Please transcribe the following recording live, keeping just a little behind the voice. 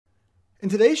In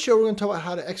today's show, we're going to talk about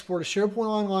how to export a SharePoint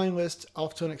Online list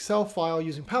off to an Excel file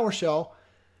using PowerShell.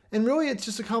 And really, it's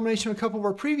just a combination of a couple of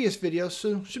our previous videos,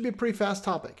 so it should be a pretty fast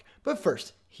topic. But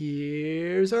first,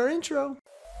 here's our intro.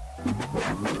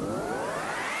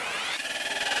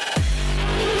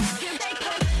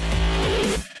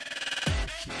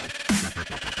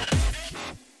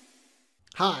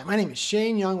 Hi, my name is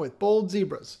Shane Young with Bold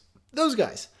Zebras. Those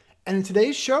guys. And in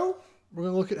today's show, we're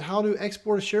going to look at how to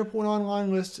export a SharePoint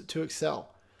Online list to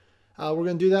Excel. We're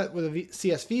going to do that with a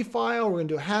CSV file. We're going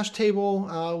to do a hash table,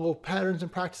 little patterns and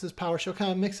practices, PowerShell,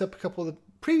 kind of mix up a couple of the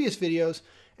previous videos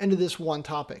into this one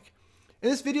topic.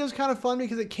 And this video is kind of fun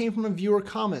because it came from a viewer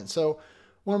comment. So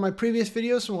one of my previous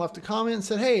videos, someone left a comment and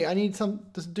said, hey, I need to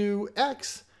do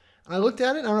X. And I looked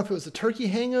at it, and I don't know if it was the turkey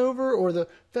hangover or the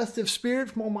festive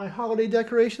spirit from all my holiday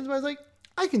decorations, but I was like,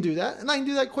 I can do that, and I can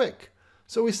do that quick.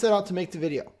 So we set out to make the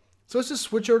video. So let's just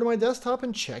switch over to my desktop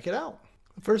and check it out.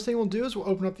 The first thing we'll do is we'll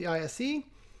open up the ISE.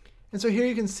 And so here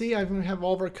you can see I have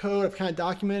all of our code. I've kind of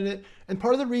documented it. And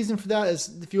part of the reason for that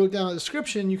is if you look down in the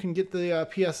description, you can get the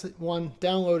PS1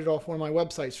 downloaded off one of my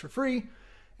websites for free.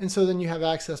 And so then you have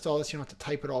access to all this. You don't have to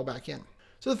type it all back in.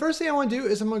 So the first thing I want to do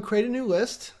is I'm going to create a new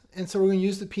list. And so we're going to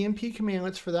use the PNP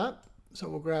commandlets for that. So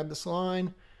we'll grab this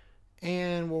line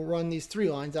and we'll run these 3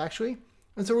 lines actually.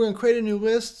 And so we're going to create a new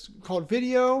list called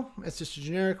video. It's just a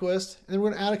generic list. And then we're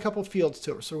going to add a couple fields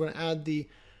to it. So we're going to add the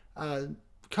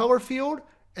color field,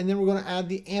 and then we're going to add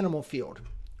the animal field.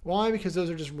 Why? Because those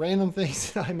are just random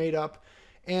things that I made up.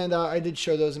 And I did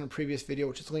show those in a previous video,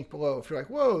 which is linked below. If you're like,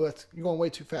 whoa, you're going way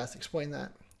too fast, explain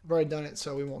that. I've already done it,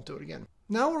 so we won't do it again.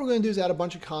 Now what we're going to do is add a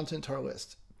bunch of content to our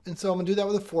list. And so I'm going to do that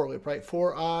with a for loop, right?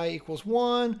 For I equals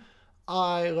 1,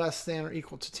 I less than or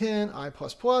equal to 10, I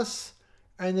plus plus.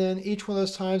 And then each one of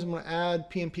those times I'm going to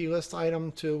add PNP list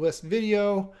item to list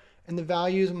video. And the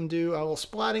values I'm going to do a little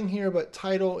splatting here, but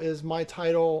title is my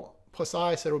title plus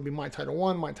I, so it would be my title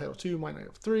 1, my title 2, my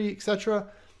title 3, etc.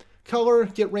 Color,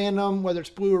 get random, whether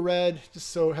it's blue or red, just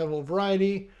so I have a little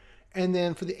variety. And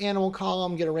then for the animal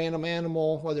column, get a random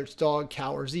animal, whether it's dog,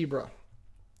 cow, or zebra.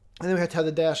 And then we have to have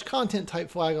the dash content type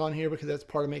flag on here because that's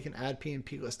part of making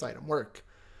add-PNPListItem work.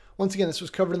 Once again, this was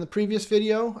covered in the previous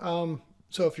video.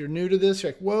 So if you're new to this,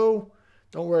 you're like, whoa,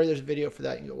 don't worry, there's a video for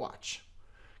that you can go watch.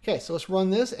 Okay, so let's run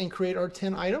this and create our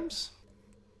 10 items.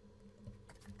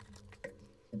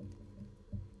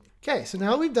 Okay, so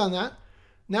now we've done that.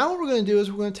 Now what we're going to do is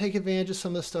we're going to take advantage of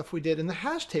some of the stuff we did in the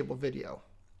hash table video.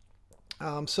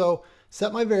 So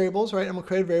set my variables, right? I'm going to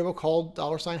create a variable called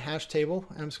 $hash table,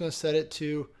 and I'm just going to set it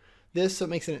to this so it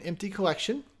makes it an empty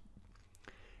collection.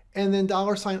 And then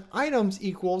 $items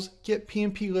equals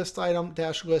Get-PnPListItem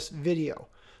dash list video.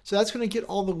 So that's going to get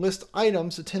all the list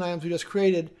items, the 10 items we just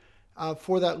created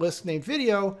for that list named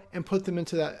video, and put them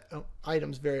into that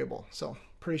items variable. So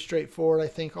pretty straightforward, I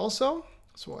think, also.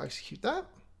 So we'll execute that.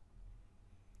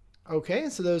 Okay,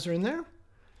 so those are in there.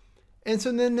 And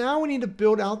so then now we need to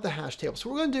build out the hash table. So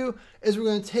what we're going to do is we're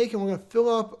going to take and we're going to fill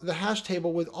up the hash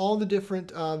table with all the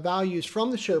different values from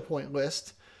the SharePoint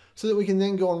list so that we can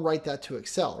then go and write that to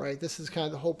Excel, right? This is kind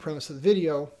of the whole premise of the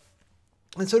video.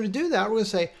 And so to do that, we're going to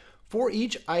say for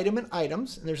each item and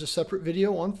items, and there's a separate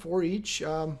video on for each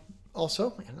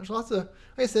also. And there's lots of,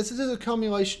 like I said, this is a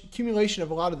accumulation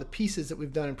of a lot of the pieces that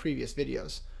we've done in previous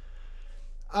videos.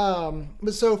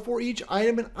 But so for each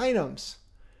item and items,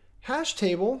 hash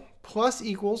table plus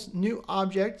equals new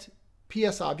object,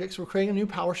 PS object. So we're creating a new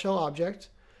PowerShell object.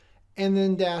 And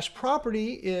then dash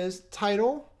property is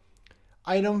title,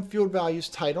 item field values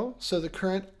title. So the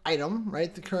current item,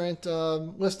 right? The current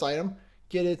list item,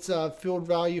 get its field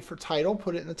value for title,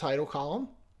 put it in the title column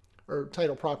or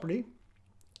title property.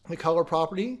 The color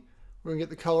property, we're gonna get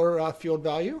the color field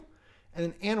value, and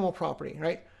then animal property,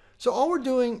 right? So all we're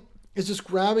doing is just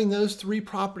grabbing those 3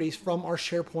 properties from our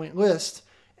SharePoint list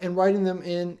and writing them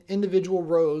in individual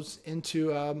rows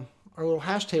into our little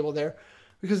hash table there,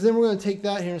 because then we're going to take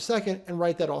that here in a second and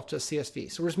write that off to a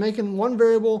CSV. So we're just making one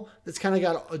variable that's kind of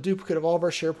got a duplicate of all of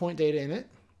our SharePoint data in it.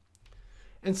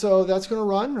 And so that's going to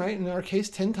run, right, in our case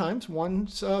 10 times,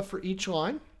 once for each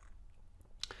line.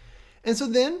 And so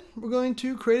then we're going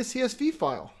to create a CSV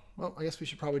file. Well, I guess we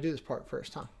should probably do this part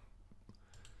first, huh?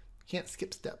 Can't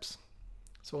skip steps.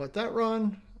 So let that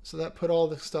run. So that put all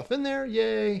the stuff in there.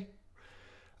 Yay.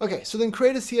 Okay, so then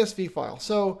create a CSV file.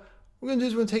 So what we're going to do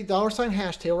is we're going to take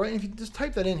 $hash table, right? And if you just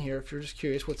type that in here, if you're just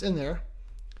curious what's in there,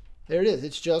 there it is.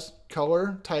 It's just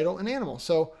color, title, and animal.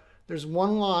 So there's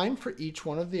one line for each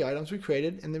one of the items we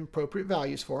created and the appropriate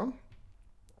values for them.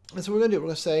 And so what we're going to do, we're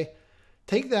going to say,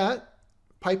 take that,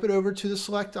 pipe it over to the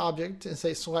select object and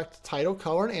say select title,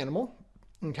 color, and animal.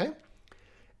 Okay.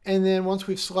 And then once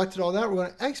we've selected all that, we're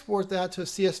going to export that to a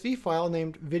CSV file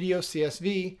named video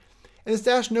CSV. And this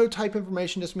dash no type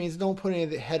information just means don't put any of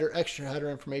the extra header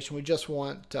information. We just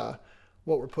want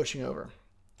what we're pushing over.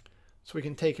 So we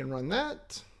can take and run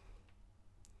that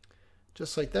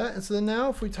just like that. And so then now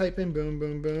if we type in boom,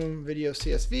 boom, boom, video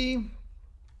CSV,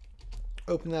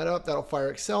 open that up, that'll fire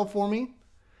Excel for me.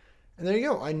 And there you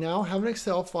go. I now have an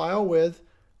Excel file with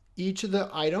each of the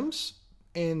items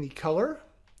and the color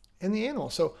and the animal.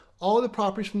 So all of the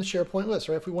properties from the SharePoint list,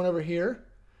 right? If we went over here,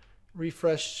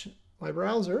 refresh my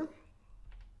browser,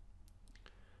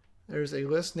 there's a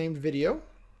list named video,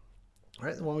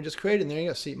 right? The one we just created. And there you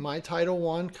go. See, my title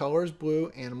 1, color is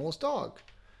blue, animal is dog.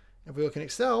 If we look in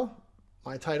Excel,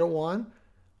 my title 1,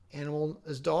 animal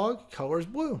is dog, color is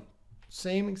blue.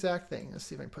 Same exact thing. Let's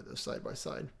see if I can put those side by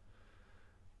side.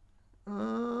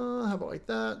 How about like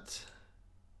that?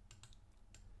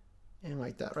 And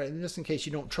like that, right? And just in case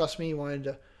you don't trust me, you wanted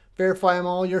to verify them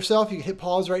all yourself, you can hit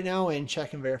pause right now and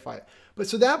check and verify it. But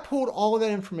so that pulled all of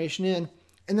that information in,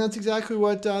 and that's exactly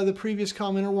what the previous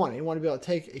commenter wanted. He wanted to be able to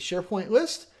take a SharePoint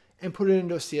list and put it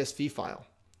into a CSV file.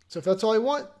 So if that's all I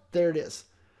want, there it is.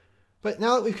 But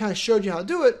now that we've kind of showed you how to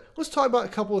do it, let's talk about a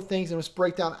couple of things and let's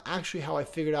break down actually how I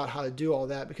figured out how to do all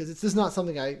that, because this is not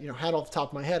something I had off the top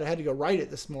of my head. I had to go write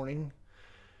it this morning.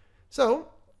 So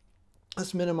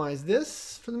let's minimize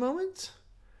this for the moment.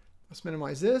 Let's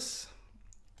minimize this.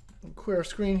 Clear our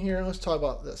screen here and let's talk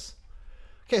about this.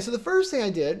 Okay, so the first thing I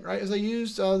did, right, is I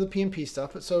used the PNP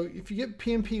stuff. But so if you get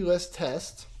PNP list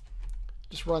test,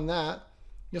 just run that.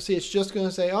 You'll see it's just going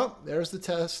to say, oh, there's the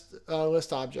test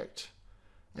list object.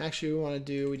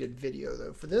 Actually, we did video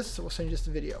though for this, so we'll send you just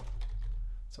a video.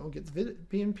 So we'll get the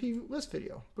PNP list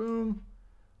video. Boom.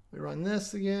 We run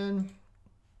this again.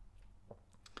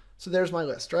 So there's my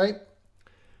list, right?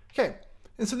 Okay.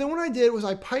 And so then what I did was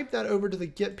I piped that over to the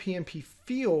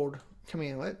Get-PnPField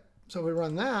commandlet. So we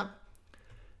run that.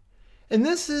 And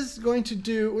this is going to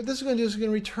do, what this is going to do is going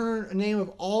to return a name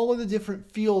of all of the different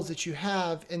fields that you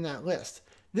have in that list.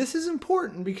 This is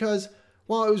important because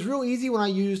while it was real easy when I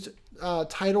used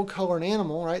title, color, and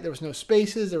animal, right? There was no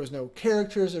spaces, there was no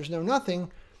characters, there's no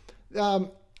nothing.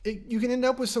 You can end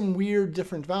up with some weird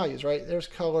different values, right? There's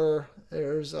color,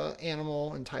 there's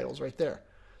animal, and titles right there.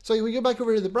 So we go back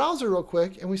over to the browser real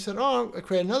quick, and we said, oh, I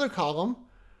create another column,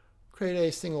 create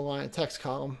a single line of text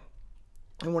column,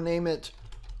 and we'll name it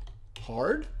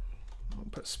hard. I'll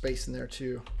put space in there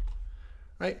too,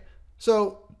 right?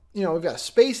 So, we've got a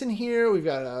space in here, we've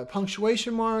got a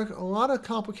punctuation mark, a lot of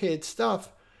complicated stuff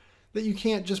that you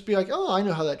can't just be like, oh, I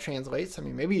know how that translates. I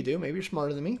mean, maybe you do, maybe you're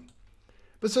smarter than me.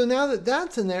 But so now that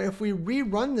that's in there, if we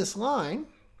rerun this line,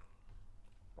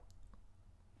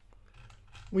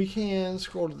 we can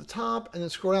scroll to the top and then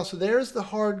scroll down. So there's the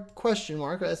hard question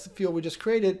mark. That's the field we just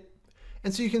created.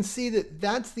 And so you can see that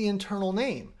that's the internal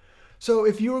name. So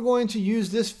if you were going to use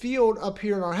this field up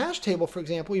here in our hash table, for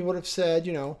example, you would have said,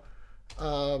 good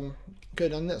on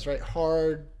this, right?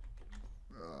 Hard,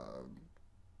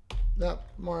 that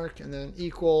mark, and then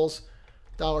equals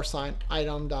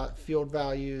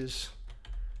 $item.fieldValues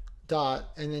dot,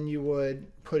 and then you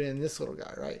would put in this little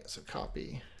guy, right? So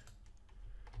copy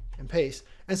and paste.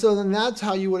 And so then that's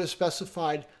how you would have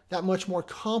specified that much more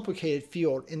complicated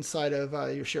field inside of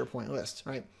your SharePoint list,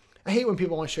 right? I hate when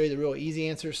people want to show you the real easy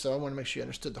answers, so I want to make sure you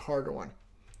understood the harder one.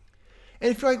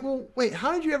 And if you're like, well, wait,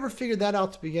 how did you ever figure that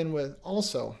out to begin with?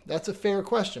 Also, that's a fair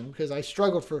question because I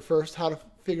struggled for first how to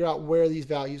figure out where these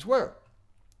values were.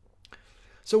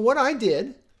 So what I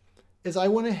did is I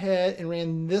went ahead and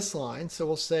ran this line. So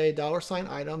we'll say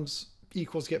 $items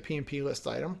equals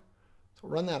Get-PnPListItem. So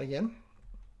we'll run that again.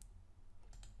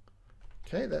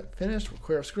 Okay, that finished. We'll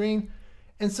clear our screen.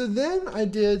 And so then I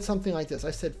did something like this.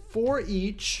 I said for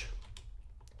each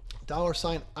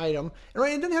 $item, and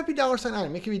right, it doesn't have to be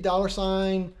 $item. It could be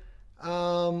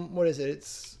what is it?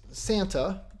 It's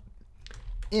Santa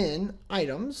in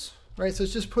items, right? So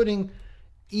it's just putting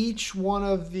each one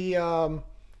of the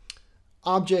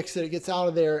objects that it gets out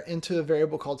of there into a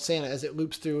variable called Santa as it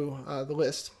loops through the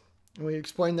list. And we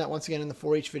explained that once again in the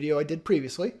ForEach video I did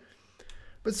previously.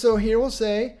 But so here we'll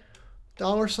say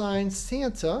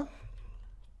 $Santa.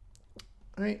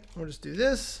 All right, we'll just do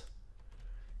this.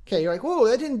 Okay, you're like, whoa,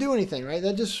 that didn't do anything, right?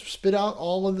 That just spit out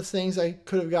all of the things I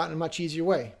could have gotten a much easier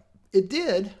way. It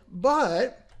did,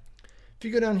 but if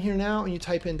you go down here now and you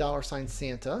type in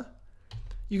 $Santa,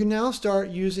 you can now start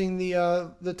using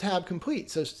the tab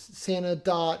complete. So Santa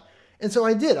dot, and so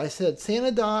I did. I said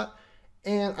Santa dot,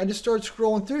 and I just started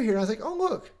scrolling through here, and I was like, oh,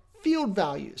 look, field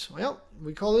values. Well,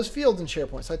 we call those fields in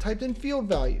SharePoint. So I typed in field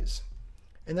values,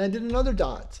 and then I did another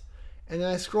dot. And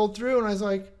then I scrolled through and I was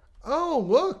like, oh,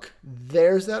 look,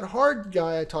 there's that hard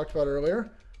guy I talked about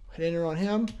earlier. Hit enter on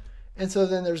him. And so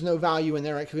then there's no value in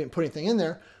there, right? Because we didn't put anything in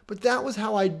there. But that was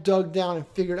how I dug down and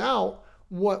figured out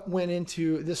what went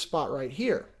into this spot right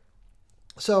here.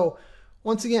 So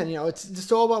once again, you know, it's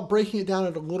just all about breaking it down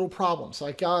into little problems. So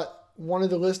I got one of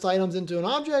the list items into an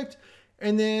object,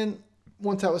 and then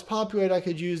once that was populated, I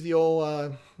could use the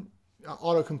old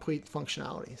autocomplete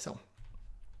functionality. So,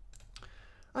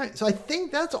 all right, so I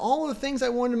think that's all of the things I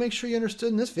wanted to make sure you understood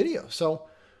in this video. So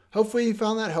hopefully you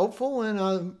found that helpful,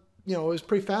 and you know, it was a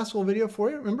pretty fast little video for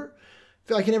you. Remember,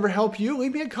 if I can ever help you,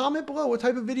 leave me a comment below. What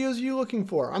type of videos are you looking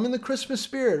for? I'm in the Christmas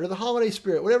spirit or the holiday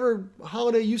spirit, whatever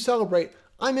holiday you celebrate.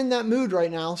 I'm in that mood right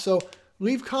now. So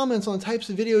leave comments on the types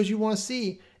of videos you want to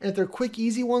see. And if they're quick,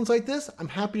 easy ones like this, I'm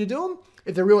happy to do them.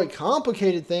 If they're really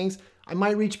complicated things, I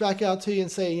might reach back out to you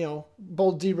and say, you know,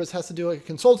 Bold Zebras has to do like a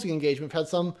consulting engagement. I've had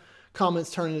some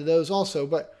comments turn into those also,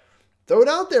 but throw it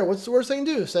out there. What's the worst I can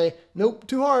do? Say, nope,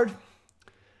 too hard.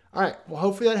 All right, well,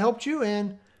 hopefully that helped you,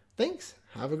 and thanks.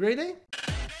 Have a great day.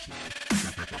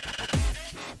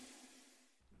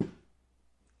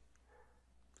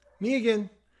 Me again.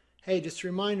 Hey, just a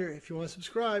reminder, if you want to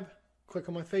subscribe, click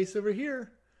on my face over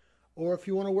here. Or if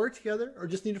you want to work together or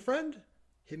just need a friend,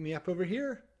 hit me up over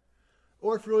here.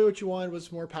 Or if really what you wanted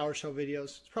was more PowerShell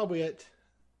videos, it's probably it.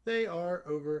 They are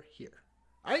over here.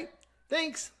 All right,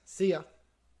 thanks. See ya.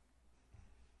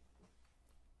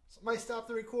 Somebody stop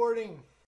the recording.